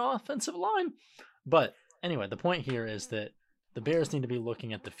 get him an offensive line. But anyway, the point here is that the Bears need to be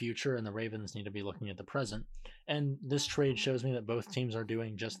looking at the future and the Ravens need to be looking at the present. And this trade shows me that both teams are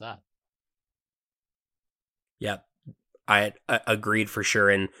doing just that. Yeah, I agreed for sure.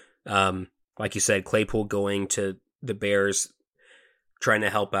 And like you said, Claypool going to the Bears, trying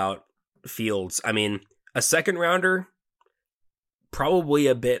to help out Fields. I mean, a second rounder, probably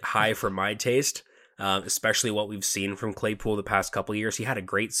a bit high for my taste, especially what we've seen from Claypool the past couple of years. He had a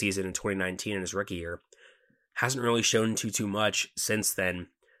great season in 2019 in his rookie year. Hasn't really shown too much since then,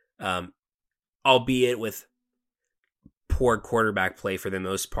 albeit with poor quarterback play for the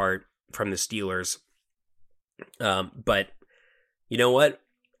most part from the Steelers. But you know what?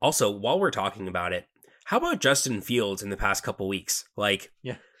 Also, while we're talking about it, how about Justin Fields in the past couple weeks? Like,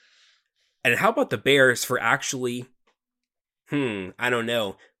 yeah. And how about the Bears for actually, I don't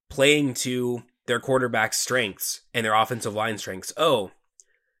know, playing to their quarterback's strengths and their offensive line strengths? Oh,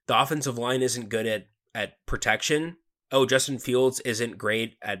 the offensive line isn't good at protection. oh, Justin Fields isn't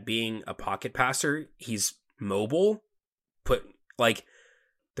great at being a pocket passer. He's mobile.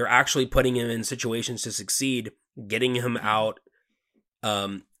 They're actually putting him in situations to succeed, getting him out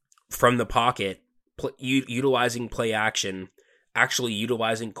from the pocket, utilizing play action, actually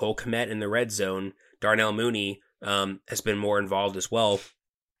utilizing Cole Kmet in the red zone. Darnell Mooney has been more involved as well.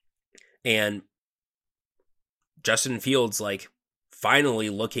 And Justin Fields, finally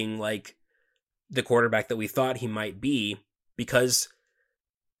looking like the quarterback that we thought he might be, because,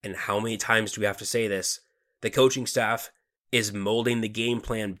 and how many times do we have to say this, the coaching staff is molding the game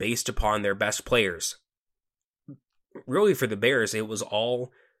plan based upon their best players. Really, for the Bears, it was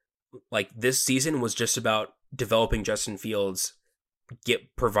all, this season was just about developing Justin Fields,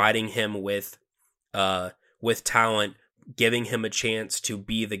 providing him with talent, giving him a chance to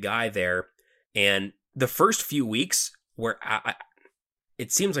be the guy there. And the first few weeks where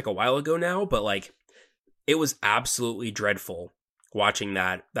it seems like a while ago now, but it was absolutely dreadful watching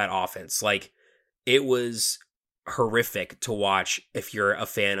that offense. It was horrific to watch if you're a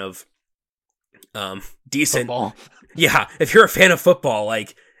fan of decent football. Yeah, if you're a fan of football,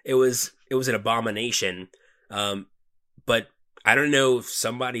 it was an abomination. But I don't know if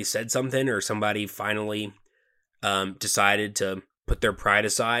somebody said something or somebody finally decided to put their pride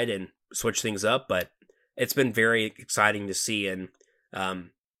aside and switch things up, but it's been very exciting to see. And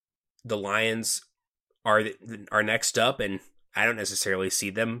the Lions are next up, and I don't necessarily see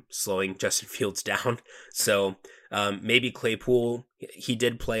them slowing Justin Fields down. So maybe Claypool, he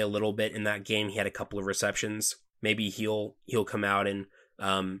did play a little bit in that game. He had a couple of receptions. Maybe he'll come out and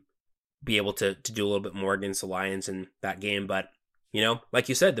be able to do a little bit more against the Lions in that game. But, like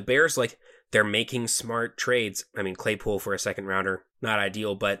you said, the Bears, they're making smart trades. I mean, Claypool for a second rounder, not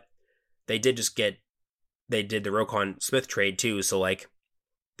ideal, but they did the Roquan Smith trade too. So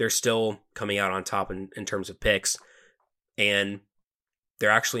they're still coming out on top in terms of picks, and they're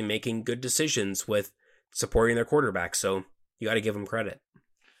actually making good decisions with supporting their quarterback. So you got to give them credit.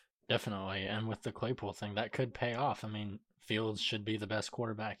 Definitely. And with the Claypool thing, that could pay off. I mean, Fields should be the best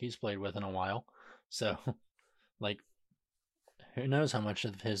quarterback he's played with in a while. So, who knows how much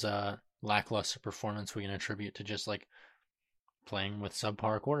of his lackluster performance we can attribute to just playing with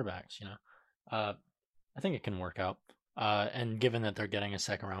subpar quarterbacks, I think it can work out. And given that they're getting a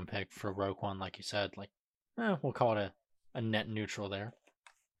second round pick for Roquan, like you said, we'll call it a net neutral there.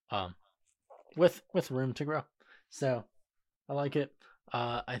 With room to grow. So I like it.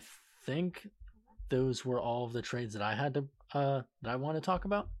 I think those were all of the trades that I had to that I want to talk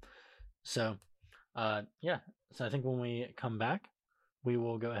about. So yeah. So I think when we come back, we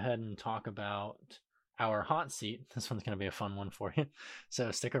will go ahead and talk about our hot seat. This one's going to be a fun one for you.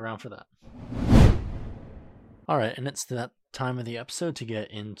 So stick around for that. All right, and it's that time of the episode to get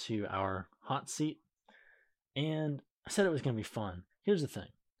into our hot seat. And I said it was going to be fun. Here's the thing.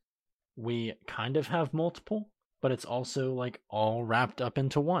 We kind of have multiple, but it's also all wrapped up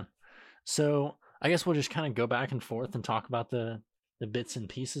into one. So I guess we'll just kind of go back and forth and talk about the bits and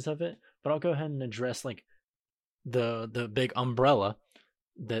pieces of it. But I'll go ahead and address the big umbrella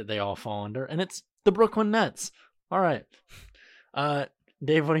that they all fall under, and it's the Brooklyn Nets. All right,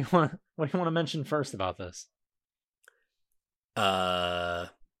 Dave, what do you want to mention first about this? I'll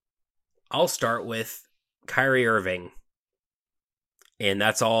start with Kyrie Irving, and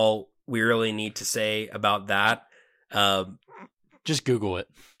that's all we really need to say about that. Just Google it.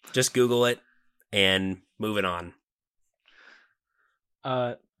 Just Google it, and moving on.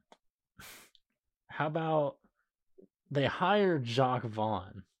 How about they hired Jacques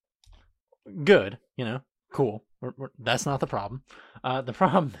Vaughn? Good, cool. That's not the problem. The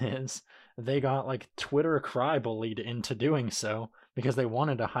problem is they got Twitter cry bullied into doing so because they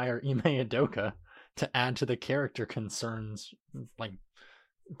wanted to hire Ime Udoka to add to the character concerns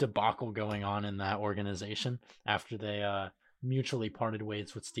debacle going on in that organization after they mutually parted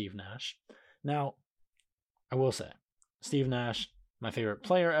ways with Steve Nash. Now, I will say, Steve Nash, my favorite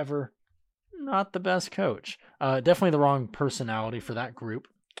player ever, not the best coach. Definitely the wrong personality for that group.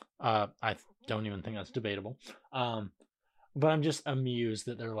 I don't even think that's debatable. But I'm just amused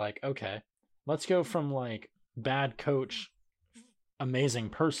that they're okay, let's go from bad coach, amazing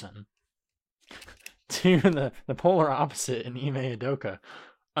person to the polar opposite in Ime Udoka.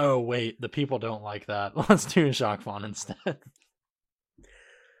 Oh, wait, the people don't like that. Let's do Jacques Vaughn instead.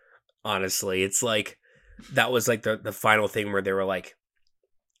 Honestly, it's that was the final thing where they were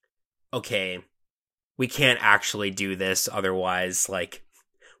okay, we can't actually do this otherwise.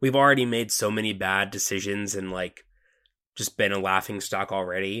 We've already made so many bad decisions and just been a laughingstock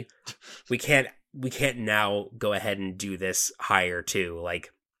already. We can't now go ahead and do this hire too.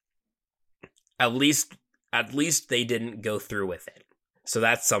 At least at least they didn't go through with it. So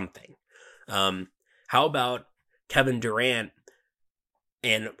that's something. How about Kevin Durant?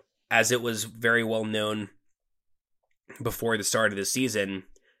 And as it was very well known before the start of the season,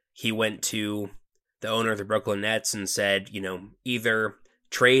 he went to the owner of the Brooklyn Nets and said, either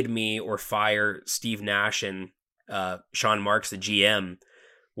trade me or fire Steve Nash and Sean Marks, the GM.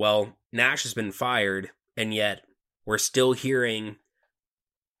 Well, Nash has been fired, and yet we're still hearing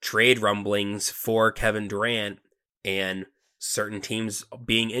trade rumblings for Kevin Durant and certain teams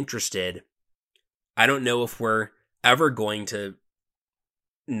being interested. I don't know if we're ever going to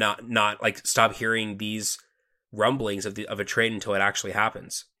not like stop hearing these rumblings of a trade until it actually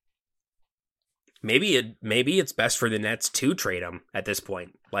happens. Maybe it's best for the Nets to trade him at this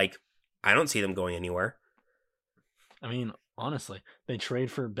point. Like, I don't see them going anywhere. I mean, honestly, they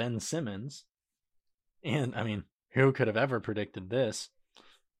trade for Ben Simmons, and I mean, who could have ever predicted this?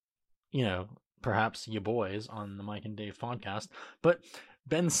 Perhaps you boys on the Mike and Dave podcast, but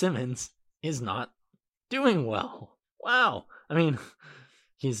Ben Simmons is not doing well. Wow. I mean,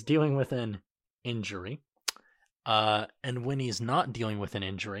 he's dealing with an injury. And when he's not dealing with an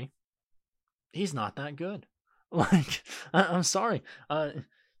injury, he's not that good. Like, I'm sorry.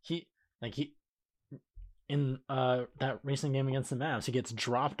 He in that recent game against the Mavs, he gets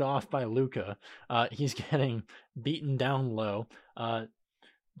dropped off by Luka. He's getting beaten down low.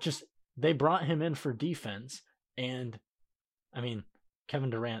 They brought him in for defense, and I mean, Kevin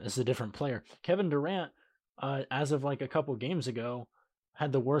Durant is a different player. Kevin Durant, as of like a couple games ago,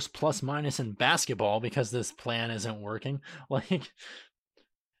 had the worst plus minus in basketball because this plan isn't working. Like,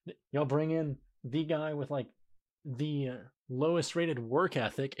 y'all bring in the guy with like the lowest rated work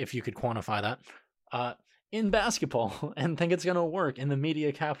ethic, if you could quantify that, in basketball, and think it's gonna work in the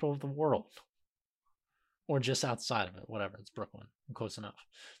media capital of the world, or just outside of it. Whatever, it's Brooklyn. Close enough.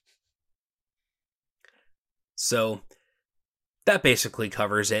 So that basically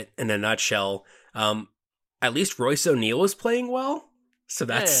covers it in a nutshell. At least Royce O'Neal is playing well, so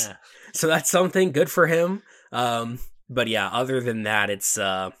that's something good for him. But yeah, other than that, it's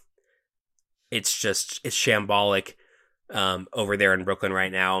shambolic over there in Brooklyn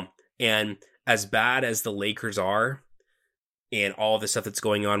right now. And as bad as the Lakers are, and all the stuff that's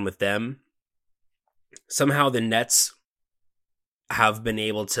going on with them, somehow the Nets have been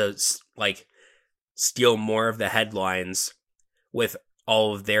able to like steal more of the headlines with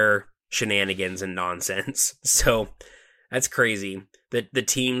all of their shenanigans and nonsense. So that's crazy. The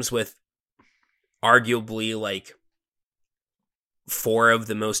teams with arguably like 4 of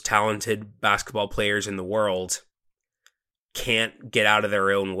the most talented basketball players in the world can't get out of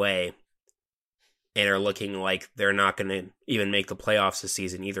their own way and are looking like they're not going to even make the playoffs this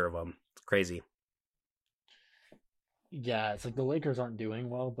season, either of them. It's crazy. Yeah, it's like the Lakers aren't doing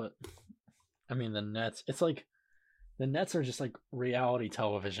well, but I mean, the Nets, it's like the Nets are just like reality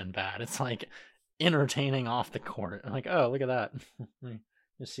television bad. It's like entertaining off the court. Like, oh, look at that.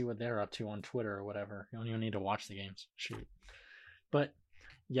 Just see what they're up to on Twitter or whatever. You don't even need to watch the games. Shoot. But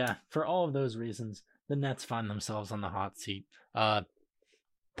yeah, for all of those reasons, the Nets find themselves on the hot seat.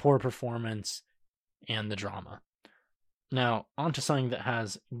 Poor performance and the drama. Now, on to something that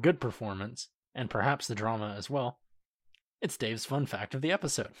has good performance and perhaps the drama as well. It's Dave's fun fact of the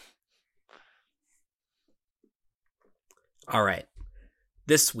episode. All right.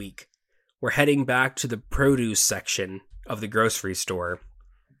 This week, we're heading back to the produce section of the grocery store.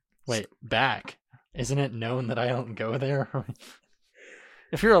 Wait, back? Isn't it known that I don't go there?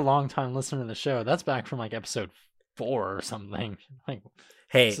 If you're a long time listener to the show, that's back from like episode 4 or something. Like,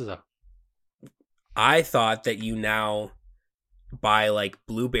 hey, I thought that you now buy like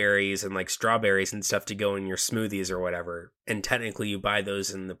blueberries and like strawberries and stuff to go in your smoothies or whatever, and technically you buy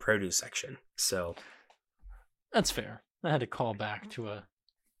those in the produce section. So that's fair. I had to call back to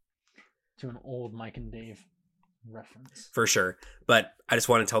an old Mike and Dave reference. For sure. But I just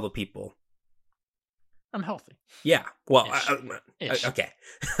want to tell the people I'm healthy. Yeah. Well, Ish. Okay.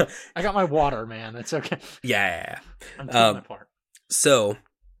 I got my water, man. It's okay. Yeah. I'm taking my part. So,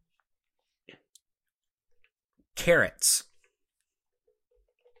 carrots.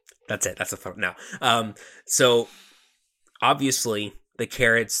 That's it. That's the fun now. So, obviously, the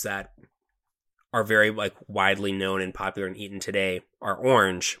carrots that are very like widely known and popular and eaten today are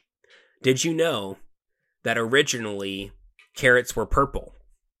orange. Did you know that originally carrots were purple?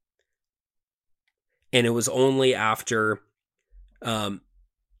 And it was only after some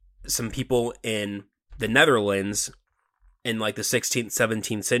people in the Netherlands in like the 16th,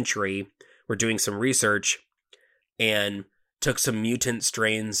 17th century were doing some research and took some mutant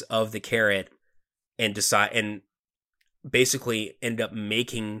strains of the carrot and basically ended up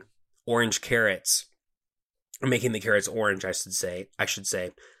making orange carrots making the carrots orange, I should say,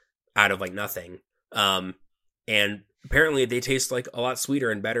 out of like nothing. And apparently they taste like a lot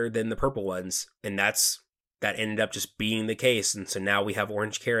sweeter and better than the purple ones, and that ended up just being the case. And so now we have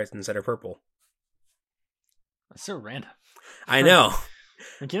orange carrots instead of purple. That's so random. I know.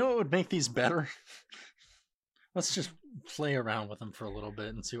 Like, you know what would make these better? Let's just play around with them for a little bit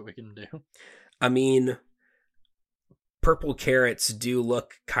and see what we can do. I mean, purple carrots do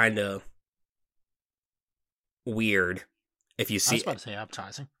look kind of weird if you see. I was about to say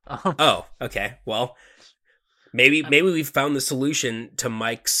appetizing. Oh, okay. Well, maybe we've found the solution to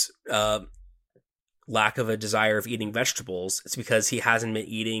Mike's lack of a desire of eating vegetables. It's because he hasn't been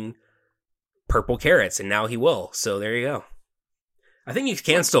eating purple carrots, and now he will. So there you go. I think you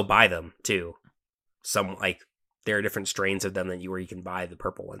can still buy them too. Some there are different strains of them where you can buy the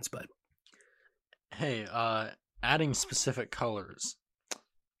purple ones, but hey, adding specific colors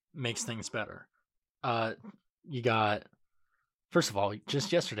makes things better. You got, first of all,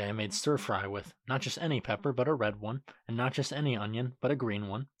 just yesterday I made stir fry with not just any pepper, but a red one, and not just any onion, but a green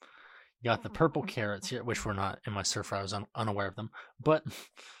one. You got the purple carrots here, which were not in my stir fry. I was unaware of them, but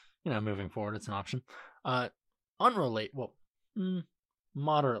moving forward, it's an option.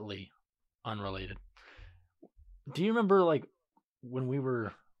 Moderately unrelated. Do you remember when we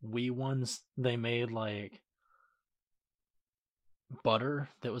were wee ones? They made butter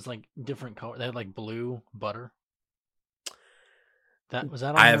that was different color. They had blue butter. Was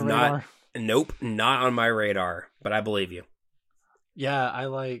that on your radar? Nope, not on my radar. But I believe you. Yeah,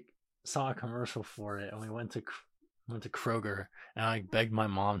 I saw a commercial for it, and we went to Kroger, and I begged my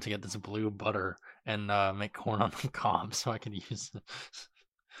mom to get this blue butter and make corn on the cob so I could use it.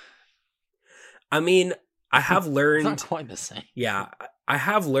 I mean, I have learned... It's not quite the same. Yeah, I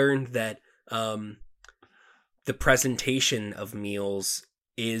have learned that the presentation of meals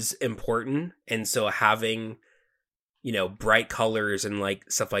is important, and so having, bright colors and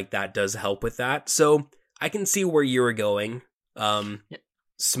stuff like that does help with that. So I can see where you were going. Yeah.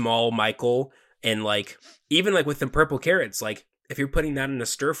 Small Michael, and even with the purple carrots, if you're putting that in a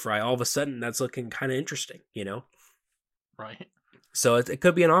stir fry, all of a sudden that's looking kind of interesting, Right. So it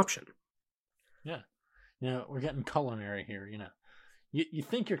could be an option. Yeah. We're getting culinary here, You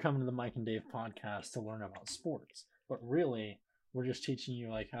think you're coming to the Mike and Dave podcast to learn about sports, but really we're just teaching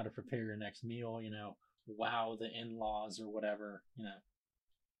you how to prepare your next meal, wow the in-laws or whatever,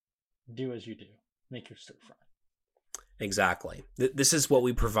 do as you do. Make your stir fry. Exactly. This is what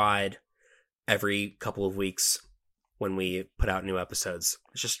we provide every couple of weeks when we put out new episodes.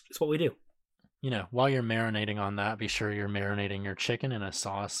 It's what we do. While you're marinating on that, be sure you're marinating your chicken in a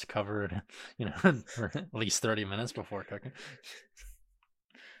sauce covered, for at least 30 minutes before cooking.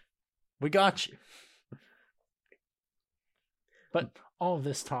 We got you. But all of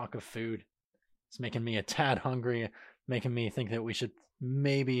this talk of food is making me a tad hungry, making me think that we should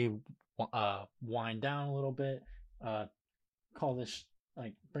maybe wind down a little bit. Call this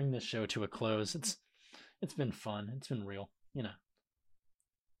bring this show to a close. It's been fun. It's been real,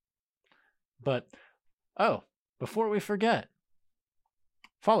 But before we forget,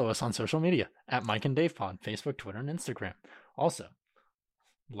 follow us on social media at Mike and Dave Pod, Facebook, Twitter, and Instagram. Also,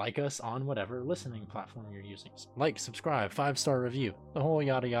 like us on whatever listening platform you're using. Like, subscribe, 5-star review, the whole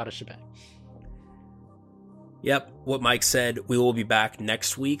yada yada shebang. Yep, what Mike said. We will be back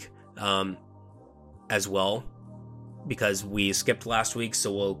next week as well, because we skipped last week,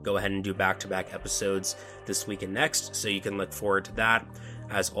 so we'll go ahead and do back-to-back episodes this week and next, so you can look forward to that,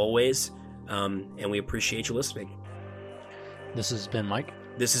 as always, and we appreciate you listening. This has been Mike.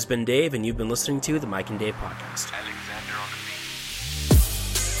 This has been Dave, and you've been listening to the Mike and Dave Podcast.